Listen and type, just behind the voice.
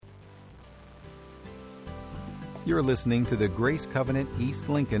You're listening to the Grace Covenant East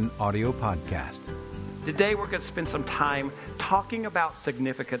Lincoln audio podcast. Today we're going to spend some time talking about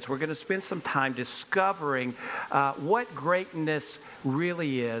significance. We're going to spend some time discovering what greatness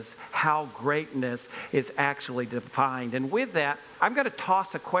really is, how greatness is actually defined. And with that, I'm going to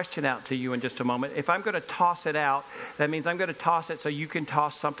toss a question out to you in just a moment. If I'm going to toss it out, that means I'm going to toss it so you can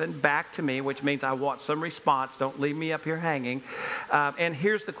toss something back to me, which means I want some response. Don't leave me up here hanging. And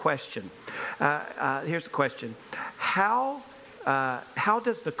here's the question. How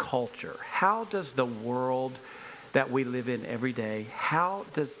does the culture, how does the world that we live in every day, how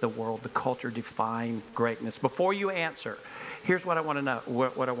does the culture define greatness? Before you answer, here's what I want to know,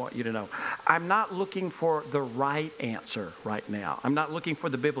 what I want you to know. I'm not looking for the right answer right now. I'm not looking for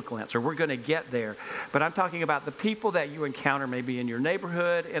the biblical answer. We're going to get there. But I'm talking about the people that you encounter maybe in your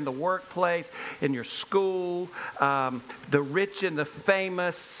neighborhood, in the workplace, in your school, the rich and the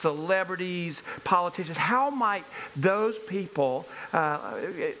famous, celebrities, politicians. How might those people,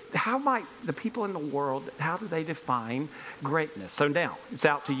 how might the people in the world, how do they define greatness? So now, it's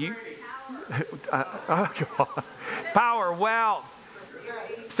out to you. Power, wealth,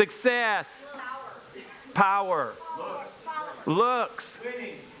 success, power, looks,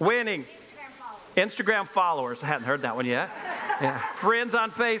 winning, Instagram followers. I hadn't heard that one yet. Yeah. Friends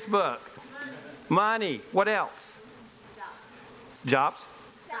on Facebook, money. What else? Jobs?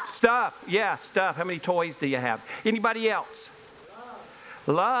 Stuff. Yeah, stuff. How many toys do you have? Anybody else?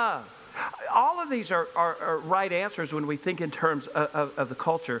 Love. All of these are right answers when we think in terms of the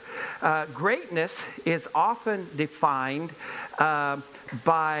culture. Greatness is often defined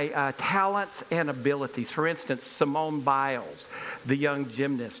by talents and abilities. For instance, Simone Biles, the young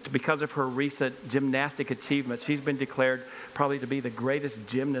gymnast, because of her recent gymnastic achievements, she's been declared probably to be the greatest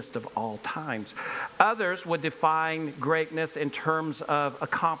gymnast of all times. Others would define greatness in terms of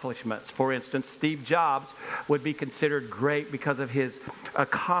accomplishments. For instance, Steve Jobs would be considered great because of his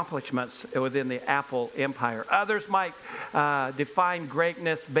accomplishments within the Apple empire. Others might define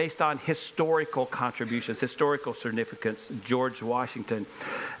greatness based on historical contributions, historical significance. George Washington,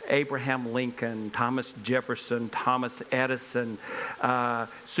 Abraham Lincoln, Thomas Jefferson, Thomas Edison,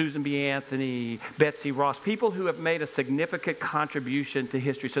 Susan B. Anthony, Betsy Ross, people who have made a significant contribution to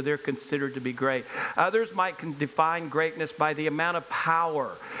history, so they're considered to be great. Others might define greatness by the amount of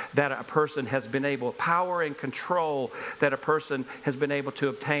power that a person has been able, power and control that a person has been able to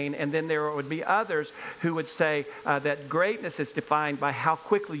obtain. And then there would be others who would say that greatness is defined by how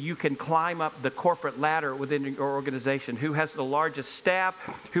quickly you can climb up the corporate ladder within your organization, who has the largest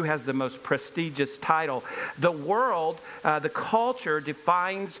staff, who has the most prestigious title. The world, the culture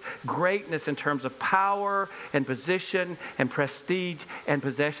defines greatness in terms of power and position and prestige and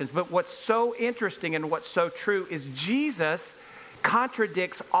possessions. But what's so interesting and what's so true is Jesus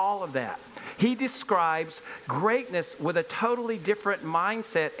contradicts all of that. He describes greatness with a totally different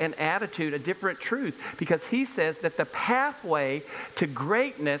mindset and attitude, a different truth, because he says that the pathway to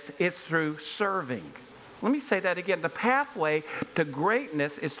greatness is through serving. Let me say that again. The pathway to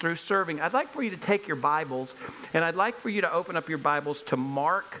greatness is through serving. I'd like for you to take your Bibles, and I'd like for you to open up your Bibles to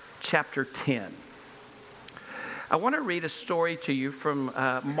Mark chapter 10. I want to read a story to you from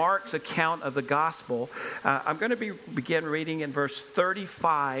Mark's account of the gospel. I'm going to begin reading in verse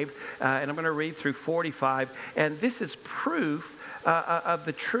 35, and I'm going to read through 45. And this is proof of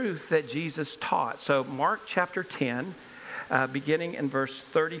the truth that Jesus taught. So Mark chapter 10, beginning in verse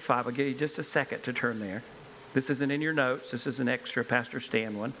 35. I'll give you just a second to turn there. This isn't in your notes. This is an extra Pastor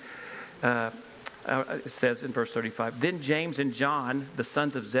Stan one. It says in verse 35, Then James and John, the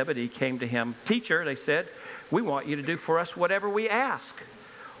sons of Zebedee, came to him. Teacher, they said, we want you to do for us whatever we ask.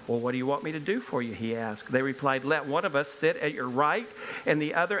 Well, what do you want me to do for you? He asked. They replied, let one of us sit at your right and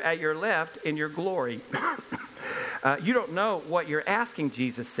the other at your left in your glory. You don't know what you're asking,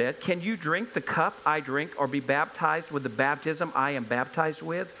 Jesus said. Can you drink the cup I drink or be baptized with the baptism I am baptized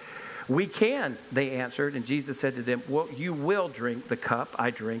with? We can, they answered. And Jesus said to them, well, you will drink the cup I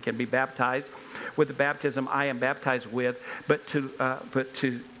drink and be baptized with the baptism I am baptized with, but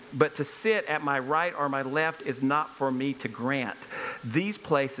to sit at my right or my left is not for me to grant. These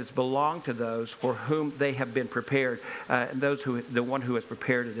places belong to those for whom they have been prepared. And the one who has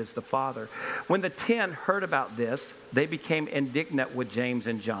prepared it is the Father. When the 10 heard about this, they became indignant with James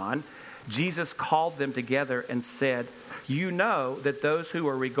and John. Jesus called them together and said, You know that those who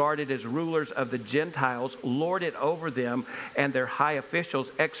are regarded as rulers of the Gentiles lord it over them, and their high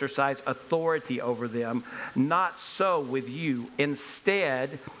officials exercise authority over them. Not so with you.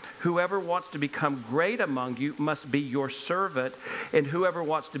 Instead, whoever wants to become great among you must be your servant, and whoever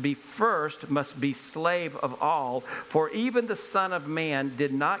wants to be first must be slave of all. For even the Son of Man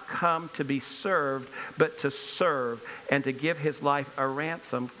did not come to be served, but to serve, and to give his life a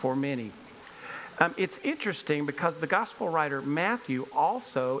ransom for many. It's interesting because the gospel writer Matthew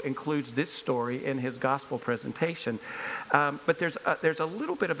also includes this story in his gospel presentation. But there's a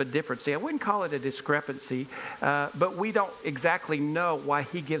little bit of a difference. See, I wouldn't call it a discrepancy, but we don't exactly know why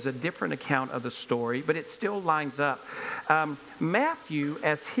he gives a different account of the story, but it still lines up. Matthew,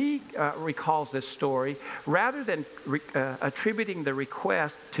 as he recalls this story, rather than attributing the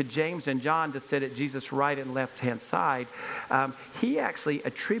request to James and John to sit at Jesus' right and left-hand side, he actually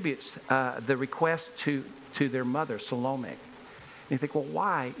attributes the request to their mother, Salome. And you think, well,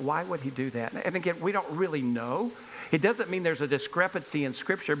 why? Why would he do that? And again, we don't really know. It doesn't mean there's a discrepancy in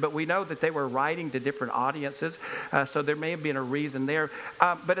Scripture, but we know that they were writing to different audiences, so there may have been a reason there.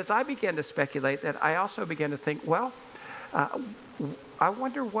 But as I began to speculate that, I also began to think, well, I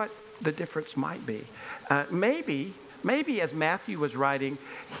wonder what the difference might be. Maybe as Matthew was writing,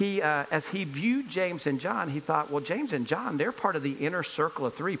 as he viewed James and John, he thought, well, James and John, they're part of the inner circle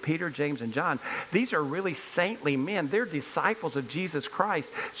of three, Peter, James, and John. These are really saintly men. They're disciples of Jesus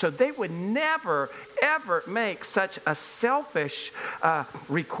Christ. So they would never, ever make such a selfish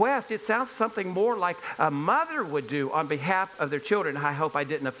request. It sounds something more like a mother would do on behalf of their children. I hope I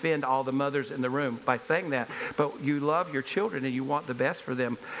didn't offend all the mothers in the room by saying that. But you love your children and you want the best for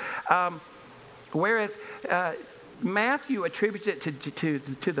them. Whereas Matthew attributes it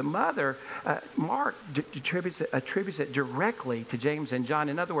to the mother. Mark attributes it directly to James and John.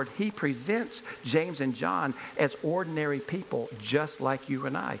 In other words, he presents James and John as ordinary people, just like you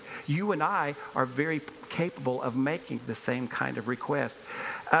and I. You and I are very capable of making the same kind of request.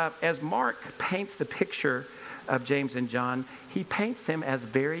 As Mark paints the picture of James and John, he paints them as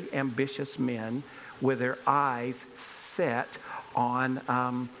very ambitious men with their eyes set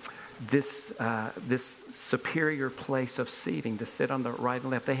on this superior place of seating, to sit on the right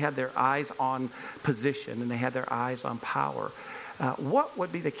and left. They had their eyes on position, and they had their eyes on power. What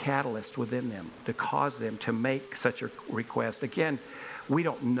would be the catalyst within them to cause them to make such a request? Again, we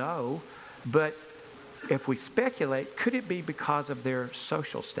don't know, but if we speculate, could it be because of their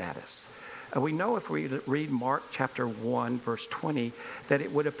social status? We know if we read Mark chapter 1, verse 20, that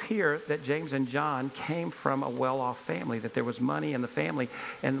it would appear that James and John came from a well-off family, that there was money in the family.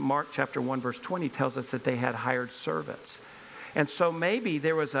 And Mark chapter 1, verse 20 tells us that they had hired servants. And so maybe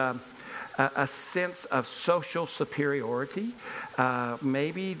there was a sense of social superiority.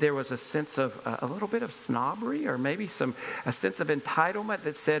 Maybe there was a sense of a little bit of snobbery, or maybe a sense of entitlement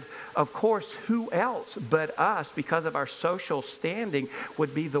that said, of course, who else but us, because of our social standing,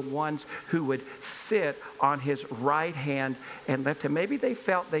 would be the ones who would sit on his right hand and left hand. Maybe they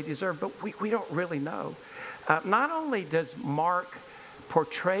felt they deserved, but we don't really know. Not only does Mark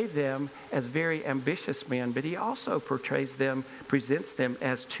portray them as very ambitious men, but he also presents them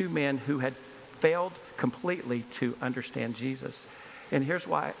as two men who had failed completely to understand Jesus. And here's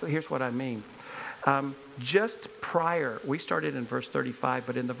what I mean. Just prior, we started in verse 35,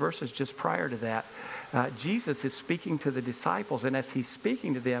 but in the verses just prior to that, Jesus is speaking to the disciples, and as he's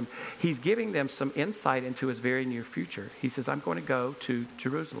speaking to them, he's giving them some insight into his very near future. He says, I'm going to go to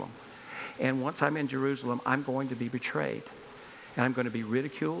Jerusalem, and once I'm in Jerusalem, I'm going to be betrayed. And I'm going to be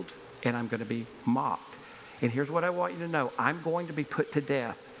ridiculed, and I'm going to be mocked. And here's what I want you to know. I'm going to be put to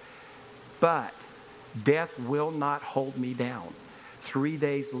death, but death will not hold me down. 3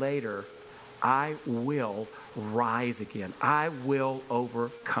 days later, I will rise again. I will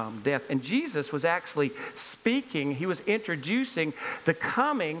overcome death. And Jesus was actually speaking, he was introducing the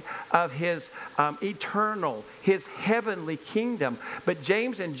coming of his eternal, his heavenly kingdom. But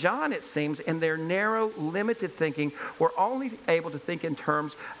James and John, it seems, in their narrow, limited thinking, were only able to think in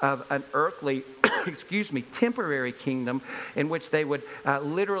terms of an earthly, temporary kingdom in which they would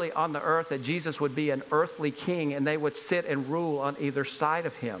literally on the earth, that Jesus would be an earthly king and they would sit and rule on either side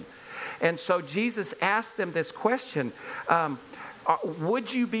of him. And so Jesus asked them this question,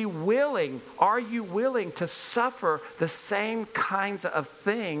 would you be willing, are you willing to suffer the same kinds of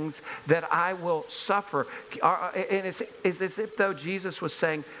things that I will suffer? And it's as if though Jesus was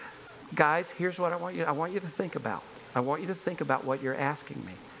saying, guys, here's what I want you to think about. I want you to think about what you're asking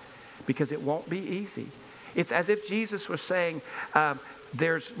me, because it won't be easy. It's as if Jesus was saying,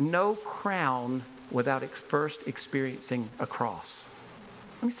 there's no crown without first experiencing a cross.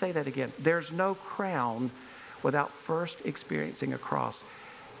 Let me say that again. There's no crown without first experiencing a cross.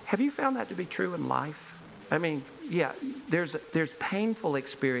 Have you found that to be true in life? I mean, yeah, there's painful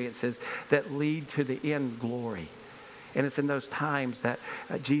experiences that lead to the end glory. And it's in those times that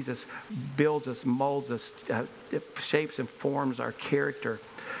Jesus builds us, molds us, shapes and forms our character.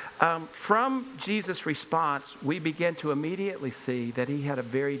 From Jesus' response, we begin to immediately see that he had a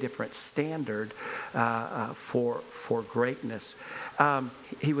very different standard for greatness.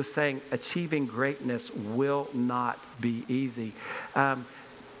 He was saying achieving greatness will not be easy.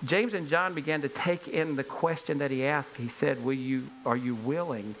 James and John began to take in the question that he asked. He said, are you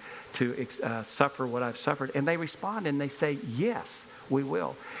willing to suffer what I've suffered? And they respond and they say, yes, we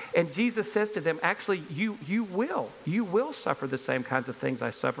will. And Jesus says to them, actually, you will suffer the same kinds of things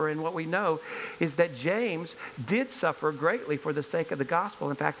I suffer. And what we know is that James did suffer greatly for the sake of the gospel.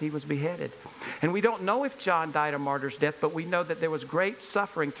 In fact, he was beheaded. And we don't know if John died a martyr's death, but we know that there was great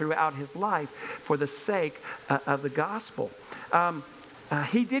suffering throughout his life for the sake of the gospel.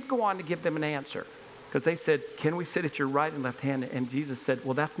 He did go on to give them an answer, because they said, can we sit at your right and left hand? And Jesus said,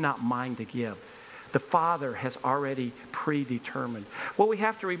 well, that's not mine to give. The Father has already predetermined. What we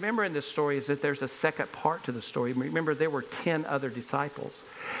have to remember in this story is that there's a second part to the story. Remember, there were 10 other disciples.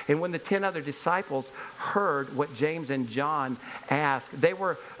 And when the 10 other disciples heard what James and John asked, they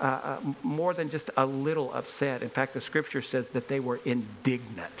were more than just a little upset. In fact, the scripture says that they were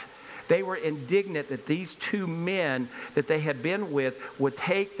indignant. They were indignant that these two men that they had been with would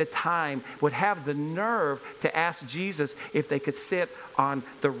take the time, would have the nerve to ask Jesus if they could sit on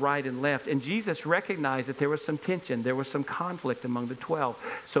the right and left. And Jesus recognized that there was some tension, there was some conflict among the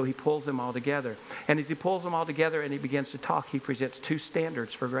 12. So he pulls them all together. And as he pulls them all together and he begins to talk, he presents two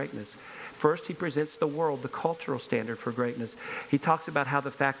standards for greatness. First, he presents the world, the cultural standard for greatness. He talks about how the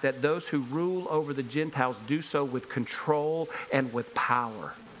fact that those who rule over the Gentiles do so with control and with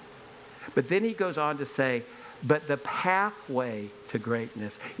power. But then he goes on to say, but the pathway to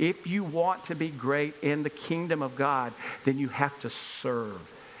greatness, if you want to be great in the kingdom of God, then you have to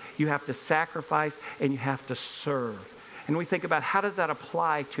serve. You have to sacrifice and you have to serve. And we think about, how does that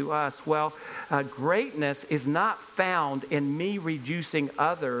apply to us? Well, greatness is not found in me reducing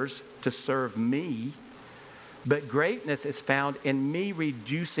others to serve me, but greatness is found in me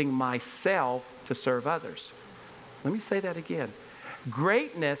reducing myself to serve others. Let me say that again.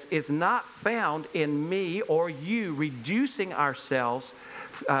 Greatness is not found in me or you reducing ourselves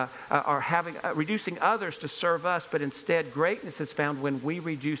reducing others to serve us, but instead greatness is found when we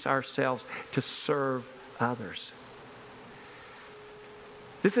reduce ourselves to serve others.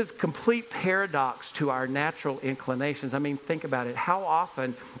 This is complete paradox to our natural inclinations. I mean, think about it. How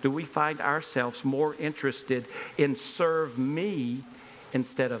often do we find ourselves more interested in serve me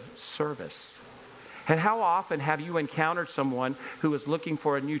instead of service? And how often have you encountered someone who is looking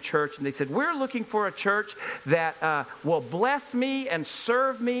for a new church and they said, we're looking for a church that will bless me and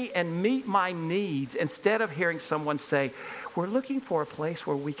serve me and meet my needs, instead of hearing someone say, we're looking for a place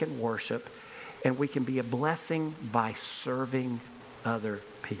where we can worship and we can be a blessing by serving other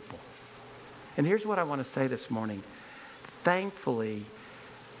people. And here's what I want to say this morning. Thankfully,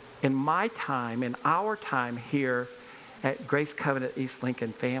 in my time, in our time here at Grace Covenant East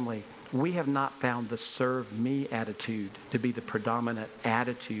Lincoln family, we have not found the serve me attitude to be the predominant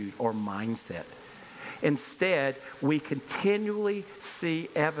attitude or mindset. Instead, we continually see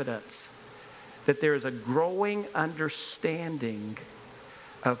evidence that there is a growing understanding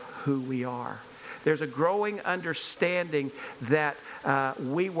of who we are. There's a growing understanding that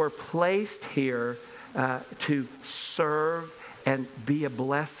we were placed here to serve and be a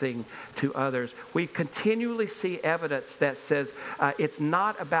blessing to others. We continually see evidence that says it's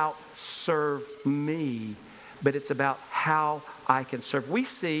not about serve me, but it's about how I can serve. We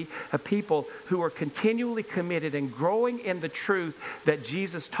see a people who are continually committed and growing in the truth that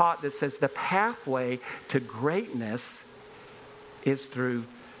Jesus taught, that says the pathway to greatness is through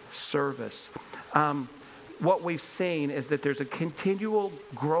service. What we've seen is that there's a continual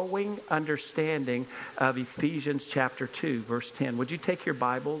growing understanding of Ephesians chapter 2, verse 10. Would you take your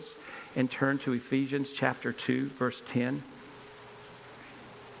Bibles and turn to Ephesians chapter 2, verse 10?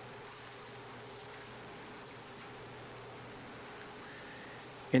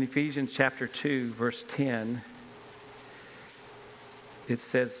 In Ephesians chapter 2, verse 10, it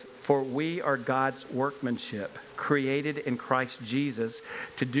says, for we are God's workmanship, created in Christ Jesus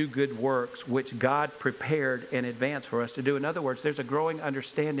to do good works, which God prepared in advance for us to do. In other words, there's a growing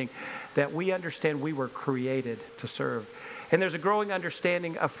understanding that we understand we were created to serve. And there's a growing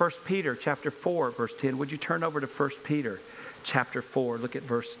understanding of 1 Peter chapter 4, verse 10. Would you turn over to 1 Peter chapter 4? Look at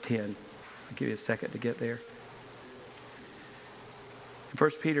verse 10. I'll give you a second to get there. In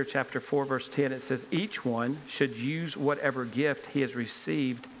 1 Peter chapter 4, verse 10, it says, each one should use whatever gift he has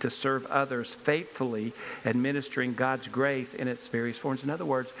received to serve others faithfully, administering God's grace in its various forms. In other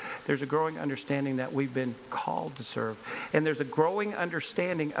words, there's a growing understanding that we've been called to serve. And there's a growing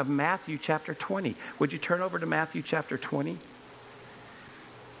understanding of Matthew chapter 20. Would you turn over to Matthew chapter 20?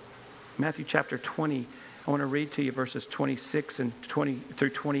 Matthew chapter 20, I want to read to you verses 26 and 20 through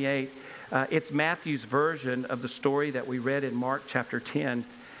 28. It's Matthew's version of the story that we read in Mark chapter 10.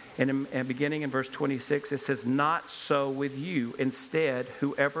 And beginning in verse 26, it says, not so with you. Instead,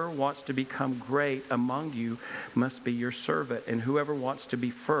 whoever wants to become great among you must be your servant, and whoever wants to be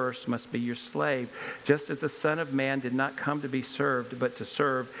first must be your slave. Just as the Son of Man did not come to be served, but to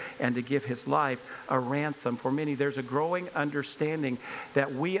serve and to give his life a ransom for many. There's a growing understanding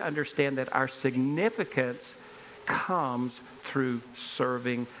that we understand that our significance comes through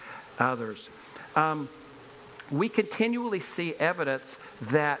serving others. We continually see evidence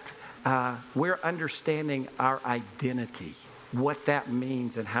that we're understanding our identity, what that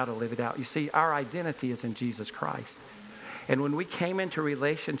means and how to live it out. You see, our identity is in Jesus Christ. And when we came into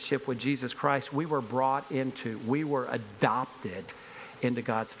relationship with Jesus Christ, we were adopted into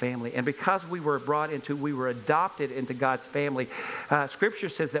God's family. And because we were adopted into God's family, Scripture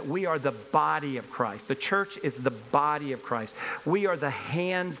says that we are the body of Christ. The church is the body of Christ. We are the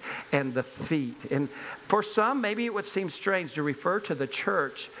hands and the feet. And for some, maybe it would seem strange to refer to the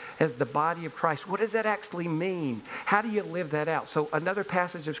church as the body of Christ. What does that actually mean? How do you live that out? So another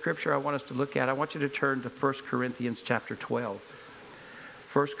passage of Scripture I want us to look at, I want you to turn to 1 Corinthians chapter 12.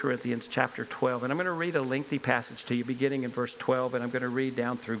 1 Corinthians chapter 12. And I'm going to read a lengthy passage to you beginning in verse 12, and I'm going to read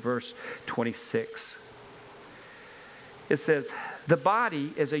down through verse 26. It says, the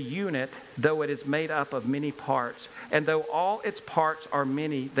body is a unit, though it is made up of many parts. And though all its parts are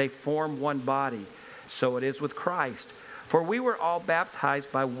many, they form one body. So it is with Christ. For we were all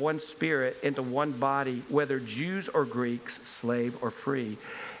baptized by one Spirit into one body, whether Jews or Greeks, slave or free.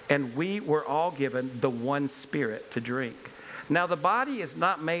 And we were all given the one Spirit to drink. Now the body is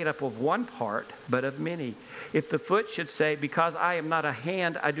not made up of one part, but of many. If the foot should say, because I am not a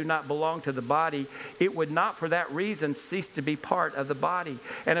hand, I do not belong to the body, it would not for that reason cease to be part of the body.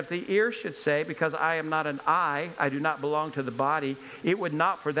 And if the ear should say, because I am not an eye, I do not belong to the body, it would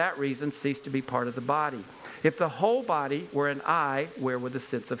not for that reason cease to be part of the body. If the whole body were an eye, where would the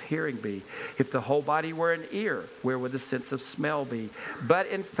sense of hearing be? If the whole body were an ear, where would the sense of smell be? But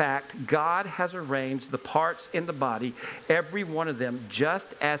in fact, God has arranged the parts in the body, every one of them,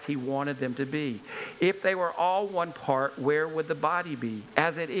 just as he wanted them to be. If they were all one part, where would the body be?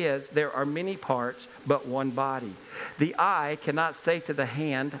 As it is, there are many parts, but one body. The eye cannot say to the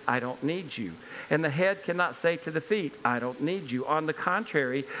hand, I don't need you. And the head cannot say to the feet, I don't need you. On the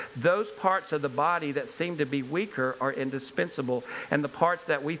contrary, those parts of the body that seem to be weaker are indispensable, and the parts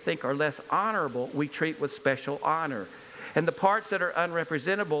that we think are less honorable we treat with special honor. And the parts that are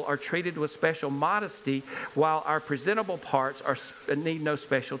unrepresentable are treated with special modesty, while our presentable parts need no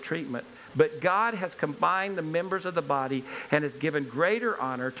special treatment. But God has combined the members of the body and has given greater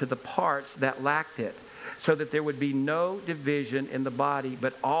honor to the parts that lacked it, so that there would be no division in the body,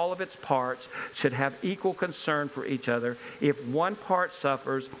 but all of its parts should have equal concern for each other. If one part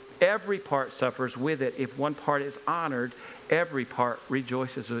suffers, every part suffers with it. If one part is honored, every part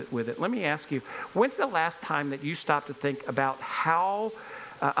rejoices with it. Let me ask you, when's the last time that you stopped to think about how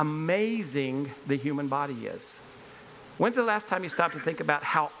amazing the human body is? When's the last time you stopped to think about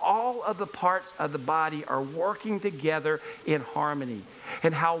how all of the parts of the body are working together in harmony,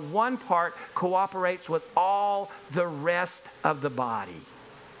 and how one part cooperates with all the rest of the body?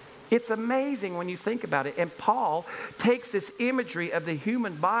 It's amazing when you think about it. And Paul takes this imagery of the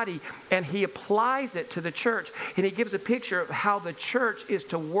human body and he applies it to the church. And he gives a picture of how the church is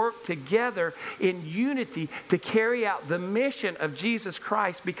to work together in unity to carry out the mission of Jesus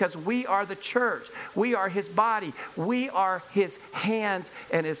Christ, because we are the church. We are his body. We are his hands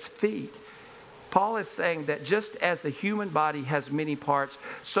and his feet. Paul is saying that just as the human body has many parts,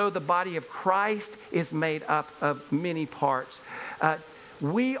 so the body of Christ is made up of many parts.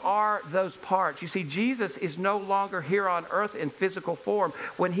 We are those parts. You see, Jesus is no longer here on earth in physical form.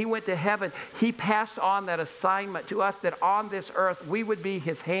 When he went to heaven, he passed on that assignment to us, that on this earth we would be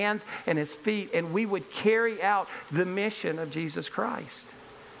his hands and his feet, and we would carry out the mission of Jesus Christ.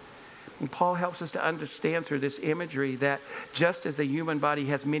 And Paul helps us to understand through this imagery that just as the human body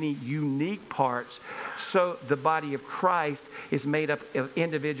has many unique parts, so the body of Christ is made up of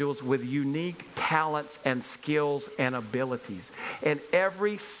individuals with unique talents and skills and abilities. And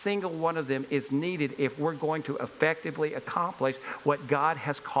every single one of them is needed if we're going to effectively accomplish what God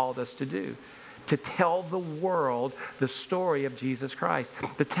has called us to do. to tell the world the story of Jesus Christ,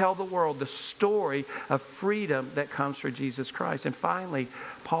 to tell the world the story of freedom that comes from Jesus Christ. And finally,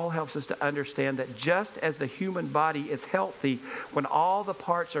 Paul helps us to understand that just as the human body is healthy when all the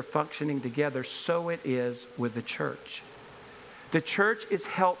parts are functioning together, so it is with the church. The church is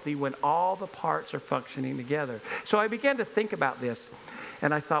healthy when all the parts are functioning together. So I began to think about this,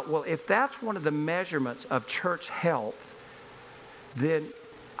 and I thought, well, if that's one of the measurements of church health, then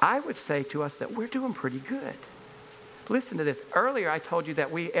I would say to us that we're doing pretty good. Listen to this. Earlier I told you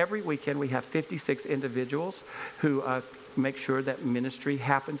that every weekend we have 56 individuals who make sure that ministry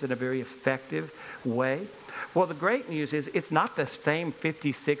happens in a very effective way. Well, the great news is it's not the same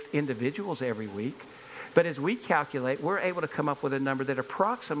 56 individuals every week. But as we calculate, we're able to come up with a number that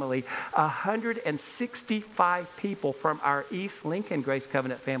approximately 165 people from our East Lincoln Grace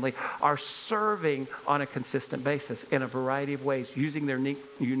Covenant family are serving on a consistent basis in a variety of ways, using their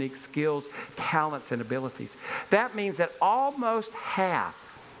unique skills, talents, and abilities. That means that almost half,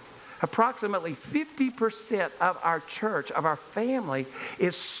 approximately 50% of our church, of our family,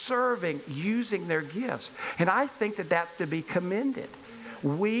 is serving using their gifts. And I think that that's to be commended.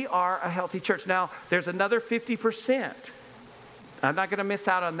 We are a healthy church. Now, there's another 50%. I'm not going to miss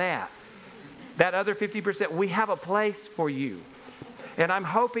out on that. That other 50%, we have a place for you. And I'm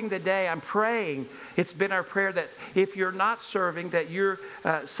hoping today, I'm praying, it's been our prayer that if you're not serving, that you're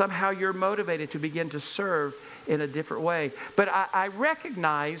somehow you're motivated to begin to serve in a different way. But I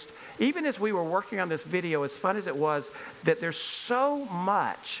recognized, even as we were working on this video, as fun as it was, that there's so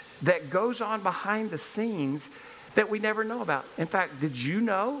much that goes on behind the scenes that we never know about. In fact, did you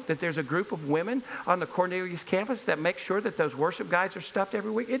know that there's a group of women on the Cornelius campus that make sure that those worship guides are stuffed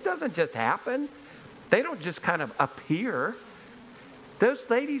every week? It doesn't just happen. They don't just kind of appear. Those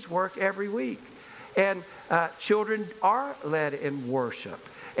ladies work every week. And children are led in worship.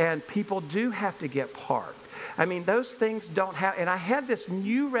 And people do have to get parked. I mean, those things don't have... And I had this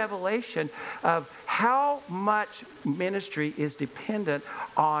new revelation of how much ministry is dependent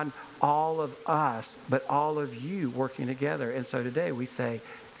on all of us, but all of you working together. And so today we say,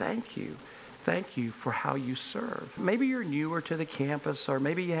 thank you. Thank you for how you serve. Maybe you're newer to the campus, or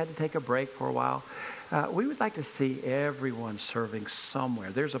maybe you had to take a break for a while. We would like to see everyone serving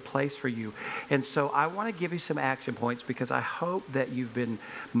somewhere. There's a place for you. And so I want to give you some action points because I hope that you've been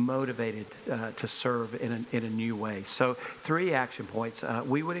motivated to serve in a new way. So 3 action points.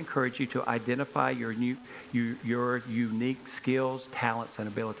 We would encourage you to identify your unique skills, talents, and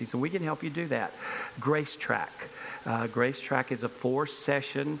abilities. And we can help you do that. Grace Track. Grace Track is a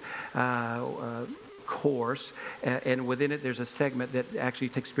 4-session course, and within it there's a segment that actually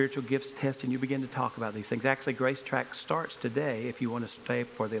takes spiritual gifts test, and you begin to talk about these things. Actually, Grace Track starts today if you want to stay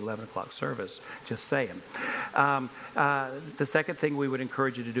for the 11 o'clock service. Just saying. The second thing we would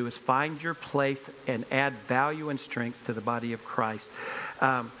encourage you to do is find your place and add value and strength to the body of Christ.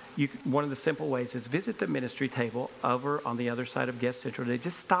 One of the simple ways is visit the ministry table over on the other side of Guest Central today.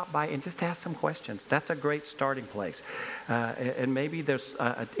 Just stop by and just ask some questions. That's a great starting place. And maybe there's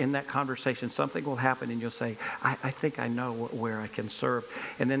in that conversation something will happen and you'll say, I think I know where I can serve.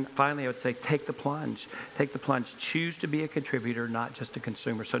 And then finally I would say, take the plunge. Take the plunge. Choose to be a contributor, not just a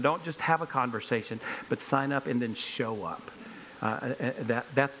consumer. So don't just have a conversation, but sign up and then show up.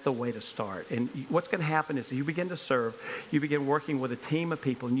 That's the way to start. And what's going to happen is you begin to serve, you begin working with a team of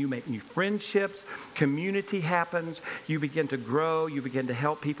people, and you make new friendships, community happens, you begin to grow, you begin to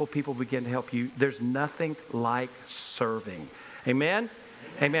help people, people begin to help you. There's nothing like serving. Amen?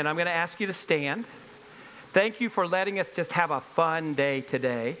 Amen. I'm going to ask you to stand. Thank you for letting us just have a fun day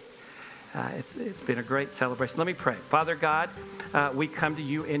today. It's been a great celebration. Let me pray. Father God, we come to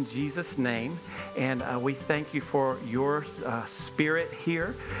you in Jesus' name, and we thank you for your spirit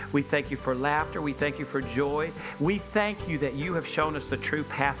here. We thank you for laughter. We thank you for joy. We thank you that you have shown us the true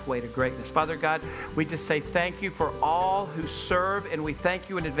pathway to greatness. Father God, we just say thank you for all who serve, and we thank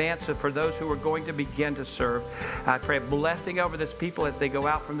you in advance for those who are going to begin to serve. I pray a blessing over this people as they go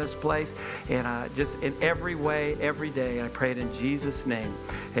out from this place, and just in every way, every day. I pray it in Jesus' name.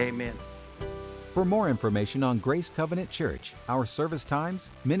 Amen. For more information on Grace Covenant Church, our service times,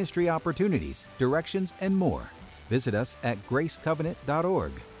 ministry opportunities, directions, and more, visit us at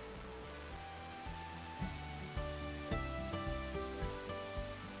gracecovenant.org.